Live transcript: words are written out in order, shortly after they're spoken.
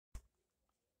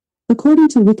According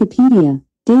to Wikipedia,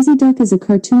 Daisy Duck is a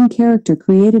cartoon character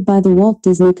created by the Walt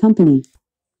Disney Company.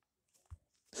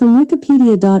 From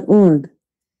Wikipedia.org,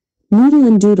 Noodle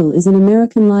and Doodle is an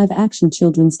American live-action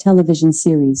children's television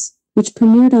series, which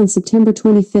premiered on September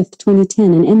 25,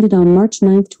 2010 and ended on March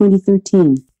 9,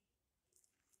 2013.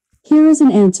 Here is an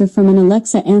answer from an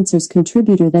Alexa Answers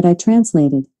contributor that I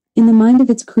translated. In the mind of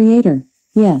its creator,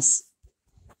 yes.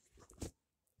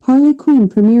 Harley Quinn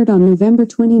premiered on November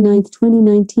 29,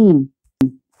 2019.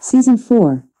 Season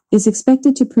 4 is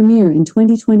expected to premiere in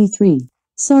 2023.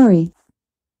 Sorry.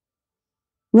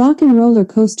 Rock and Roller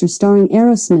Coaster starring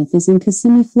Aerosmith is in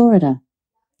Kissimmee, Florida.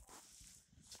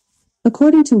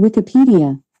 According to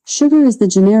Wikipedia, sugar is the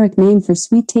generic name for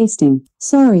sweet tasting.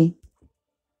 Sorry.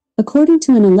 According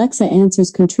to an Alexa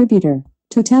Answers contributor,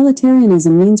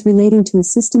 totalitarianism means relating to a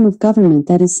system of government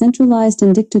that is centralized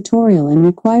and dictatorial and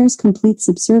requires complete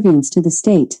subservience to the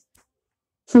state.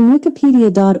 From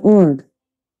Wikipedia.org,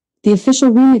 the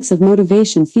official remix of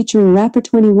Motivation featuring rapper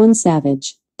 21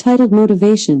 Savage, titled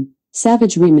Motivation,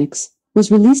 Savage Remix, was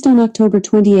released on October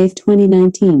 28,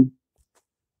 2019.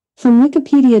 From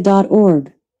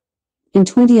Wikipedia.org, in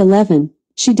 2011,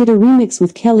 she did a remix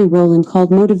with Kelly Rowland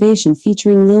called Motivation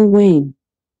featuring Lil Wayne.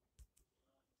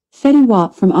 Fetty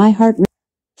Wap from iHeartRadio.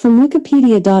 From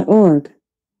Wikipedia.org,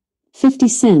 50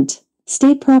 Cent,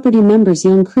 State Property members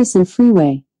Young Chris and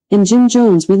Freeway, and Jim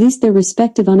Jones released their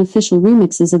respective unofficial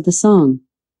remixes of the song.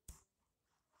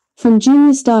 From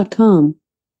Genius.com,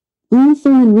 Uma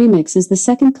Thurman Remix is the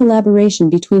second collaboration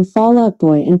between Fall Out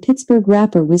Boy and Pittsburgh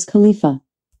rapper Wiz Khalifa.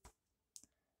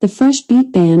 The Fresh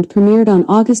Beat Band premiered on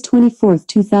August 24,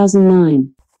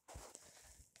 2009.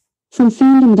 From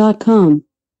Fandom.com,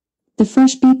 The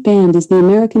Fresh Beat Band is the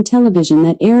American television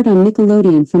that aired on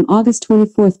Nickelodeon from August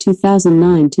 24,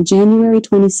 2009 to January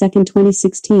 22,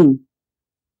 2016.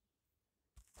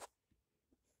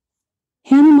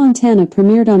 Hannah Montana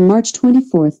premiered on March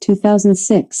 24,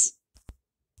 2006.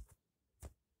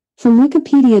 From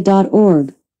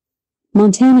Wikipedia.org,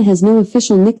 Montana has no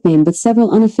official nickname but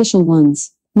several unofficial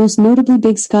ones, most notably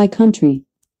Big Sky Country.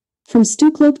 From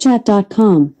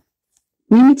StuClopechat.com,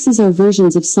 remixes are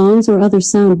versions of songs or other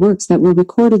sound works that were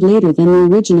recorded later than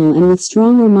the original and with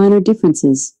strong or minor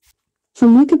differences.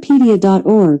 From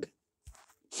Wikipedia.org,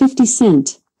 50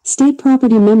 Cent, State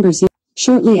Property members.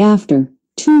 Shortly after,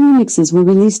 two remixes were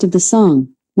released of the song,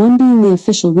 one being the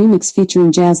official remix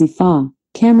featuring Jazzy Fa,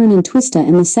 Cameron and Twista,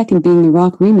 and the second being the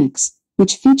rock remix,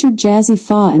 which featured Jazzy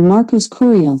Fa and Marcos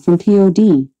Curiel from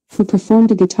POD, who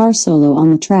performed a guitar solo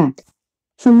on the track.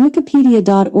 From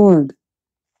Wikipedia.org,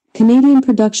 Canadian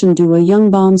production duo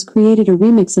Young Bombs created a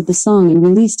remix of the song and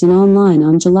released it online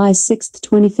on July 6,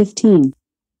 2015.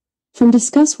 From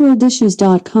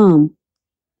DiscussWorldIssues.com,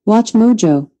 Watch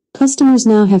Mojo, customers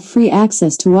now have free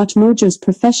access to Watch Mojo's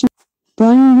professional.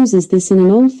 Brian uses this in an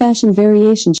old-fashioned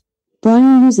variation.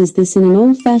 Vashivam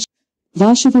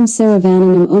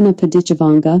Saravananam Ona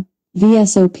Padichavanga,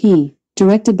 VSOP,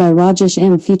 directed by Rajesh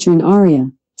M. featuring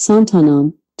Arya,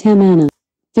 Santanam, Tamana.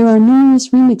 There are numerous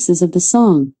remixes of the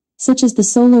song, such as the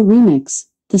solo remix,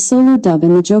 the solo dub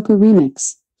and the Joker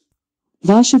remix.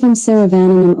 Vashivam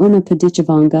Saravananam Ona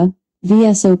Padichavanga,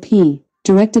 VSOP,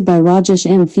 directed by Rajesh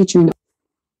M. featuring.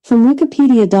 From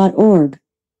Wikipedia.org,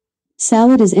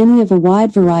 salad is any of a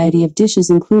wide variety of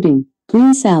dishes including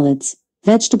green salads,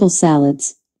 vegetable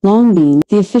salads, long bean.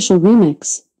 The official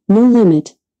remix, No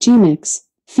Limit, G-Mix,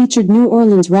 featured New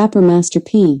Orleans rapper Master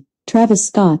P, Travis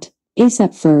Scott,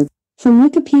 A$AP Ferg. From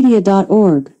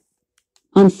Wikipedia.org,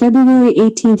 on February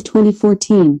 18,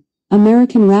 2014,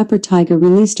 American rapper Tyga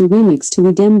released a remix to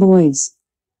We Dem Boys.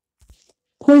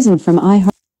 Poison from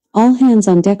iHeart. All Hands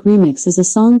on Deck Remix is a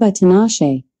song by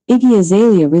Tinashe, Iggy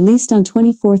Azalea released on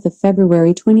 24th of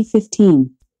February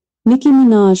 2015. Nicki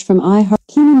Minaj from iHeart.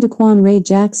 Keenan Daquan Ray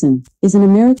Jackson is an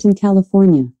American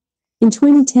California. In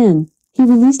 2010, he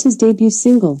released his debut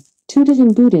single, Toot It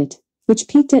and Boot It, which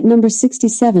peaked at number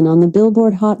 67 on the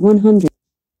Billboard Hot 100.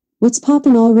 What's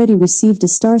Poppin' already received a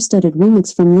star-studded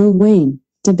remix from Lil Wayne,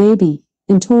 DaBaby,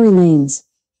 and Tory Lanez.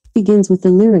 Begins with the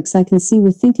lyrics, I can see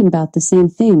we're thinking about the same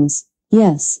things.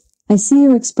 Yes, I see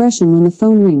your expression when the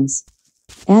phone rings.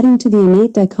 Adding to the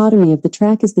innate dichotomy of the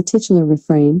track is the titular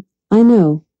refrain, I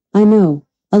know,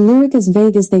 a lyric as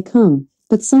vague as they come,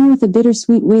 but sung with a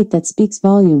bittersweet weight that speaks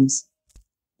volumes.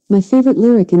 My favorite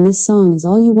lyric in this song is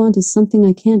all you want is something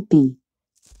I can't be.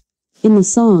 In the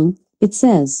song, it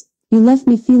says, you left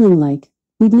me feeling like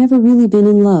we'd never really been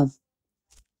in love.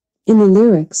 In the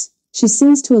lyrics, she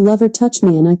sings to a lover, touch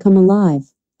me and I come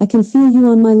alive. I can feel you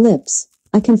on my lips.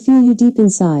 I can feel you deep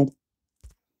inside.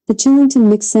 The Chillington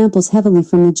mix samples heavily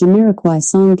from the Jamiroquai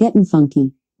song Gettin'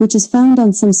 Funky, which is found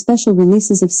on some special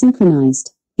releases of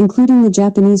Synchronized, including the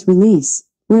Japanese release,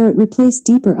 where it replaced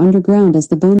Deeper Underground as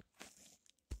the bonus.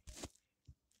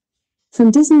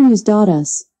 From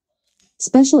DisneyNews.us.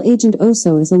 Special Agent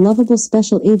Oso is a lovable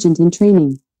special agent in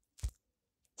training.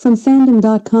 From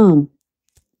Fandom.com.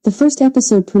 The first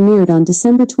episode premiered on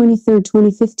December 23,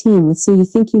 2015 with So You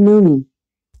Think You Know Me.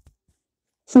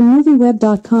 From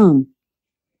MovieWeb.com.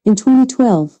 In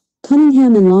 2012,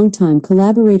 Cunningham and longtime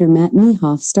collaborator Matt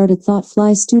Niehoff started Thought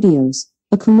Fly Studios,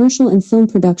 a commercial and film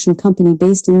production company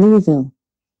based in Louisville.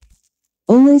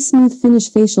 Olay Smooth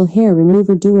Finish Facial Hair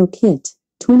Remover Duo Kit,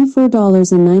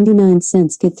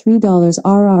 $24.99, get $3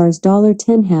 RR's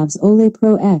 $10 halves Olay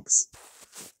Pro X.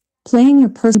 Playing your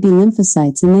personal B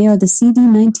lymphocytes, and they are the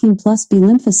CD19 plus B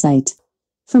lymphocyte.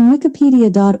 From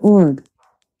Wikipedia.org.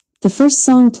 The first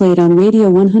song played on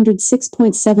Radio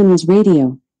 106.7 was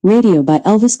Radio by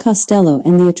Elvis Costello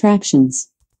and the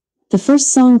Attractions. The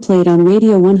first song played on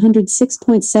Radio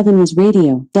 106.7 was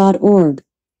Radio.org.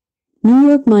 New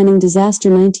York Mining Disaster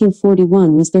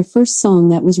 1941 was their first song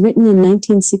that was written in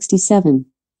 1967.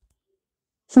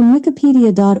 From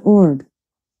Wikipedia.org.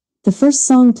 The first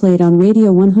song played on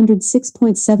Radio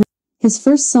 106.7. His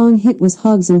first song hit was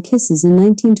Hugs and Kisses in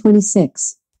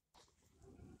 1926.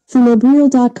 From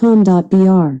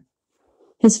Abril.com.br.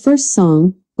 His first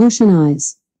song, Ocean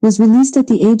Eyes, was released at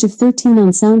the age of 13 on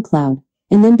SoundCloud,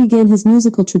 and then began his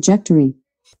musical trajectory.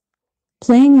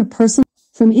 Playing your personal.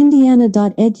 From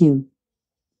Indiana.edu.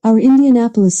 Our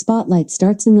Indianapolis spotlight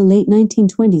starts in the late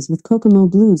 1920s with Kokomo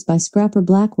Blues by Scrapper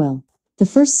Blackwell. The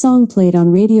first song played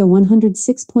on Radio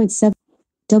 106.7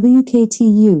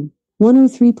 WKTU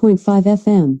 103.5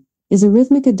 FM is a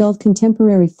rhythmic adult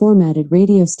contemporary formatted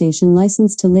radio station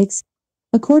licensed to Lakes.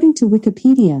 According to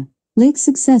Wikipedia, Lake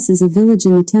Success is a village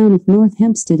in the town of North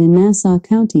Hempstead in Nassau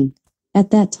County.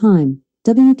 At that time,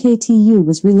 WKTU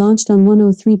was relaunched on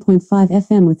 103.5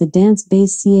 FM with a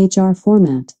dance-based CHR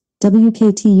format.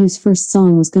 WKTU's first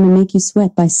song was Gonna Make You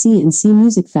Sweat by C&C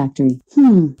Music Factory.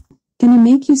 Gonna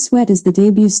Make You Sweat is the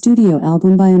debut studio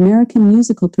album by American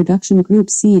musical production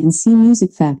group C&C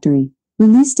Music Factory,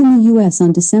 released in the U.S.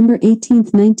 on December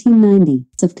 18, 1990,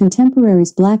 of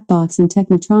contemporaries Black Box and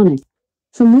Technotronic.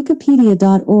 From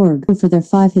Wikipedia.org for their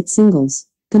 5 hit singles,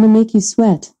 Gonna Make You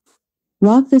Sweat,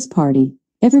 Rock This Party,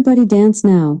 Everybody Dance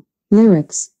Now,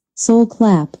 Lyrics, Soul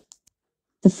Clap.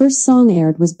 The first song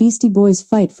aired was Beastie Boys'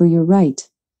 Fight for Your Right.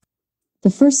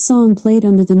 The first song played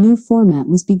under the new format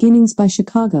was Beginnings by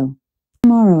Chicago.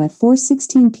 Tomorrow at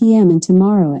 4:16 p.m. and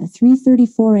tomorrow at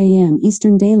 3:34 a.m.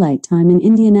 Eastern Daylight Time in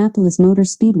Indianapolis Motor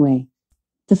Speedway.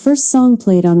 The first song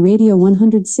played on Radio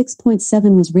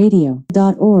 106.7 was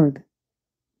Radio.org.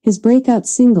 His breakout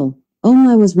single, Oh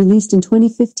My, was released in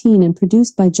 2015 and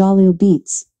produced by Jaleel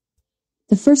Beats.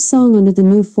 The first song under the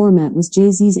new format was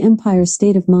Jay-Z's Empire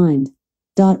State of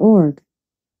Mind.org.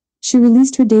 She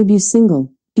released her debut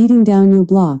single, Beating Down Your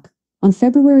Block, on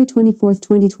February 24,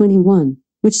 2021.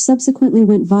 Which subsequently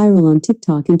went viral on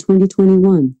TikTok in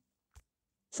 2021.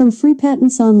 From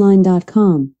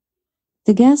FreePatentsOnline.com.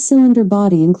 The gas cylinder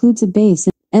body includes a base,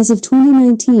 and, as of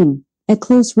 2019, at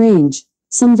close range,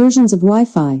 some versions of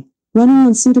Wi-Fi, running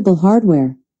on suitable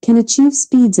hardware, can achieve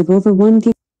speeds of over 1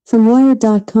 gig. From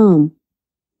Wired.com.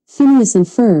 Phineas and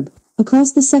Ferb,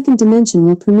 Across the Second Dimension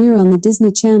will premiere on the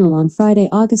Disney Channel on Friday,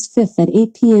 August 5th at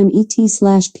 8 p.m.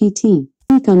 ET/PT.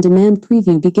 Week on demand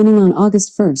preview beginning on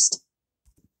August 1st.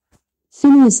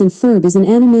 Phineas and Ferb is an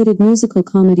animated musical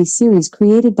comedy series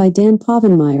created by Dan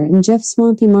Povenmire and Jeff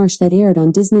Swampy Marsh that aired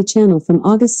on Disney Channel from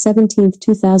August 17,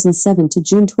 2007 to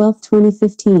June 12,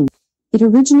 2015. It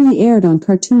originally aired on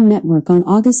Cartoon Network on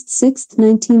August 6,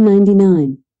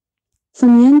 1999.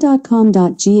 From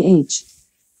yen.com.gh.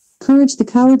 Courage the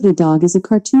Cowardly Dog is a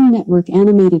Cartoon Network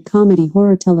animated comedy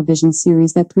horror television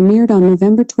series that premiered on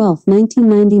November 12,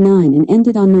 1999 and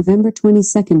ended on November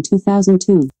 22,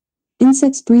 2002.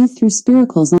 Insects breathe through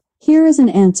spiracles. Here is an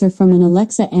answer from an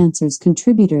Alexa Answers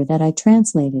contributor that I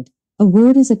translated. A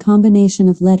word is a combination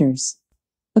of letters.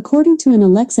 According to an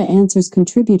Alexa Answers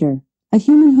contributor, a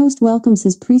human host welcomes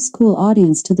his preschool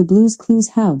audience to the Blue's Clues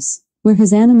house, where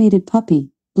his animated puppy,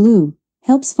 Blue,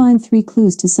 helps find 3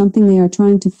 clues to something they are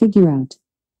trying to figure out.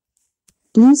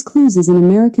 Blue's Clues is an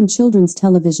American children's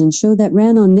television show that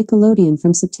ran on Nickelodeon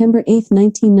from September 8,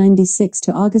 1996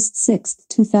 to August 6,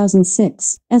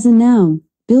 2006. As a noun,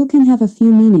 Bill can have a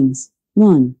few meanings.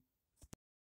 1.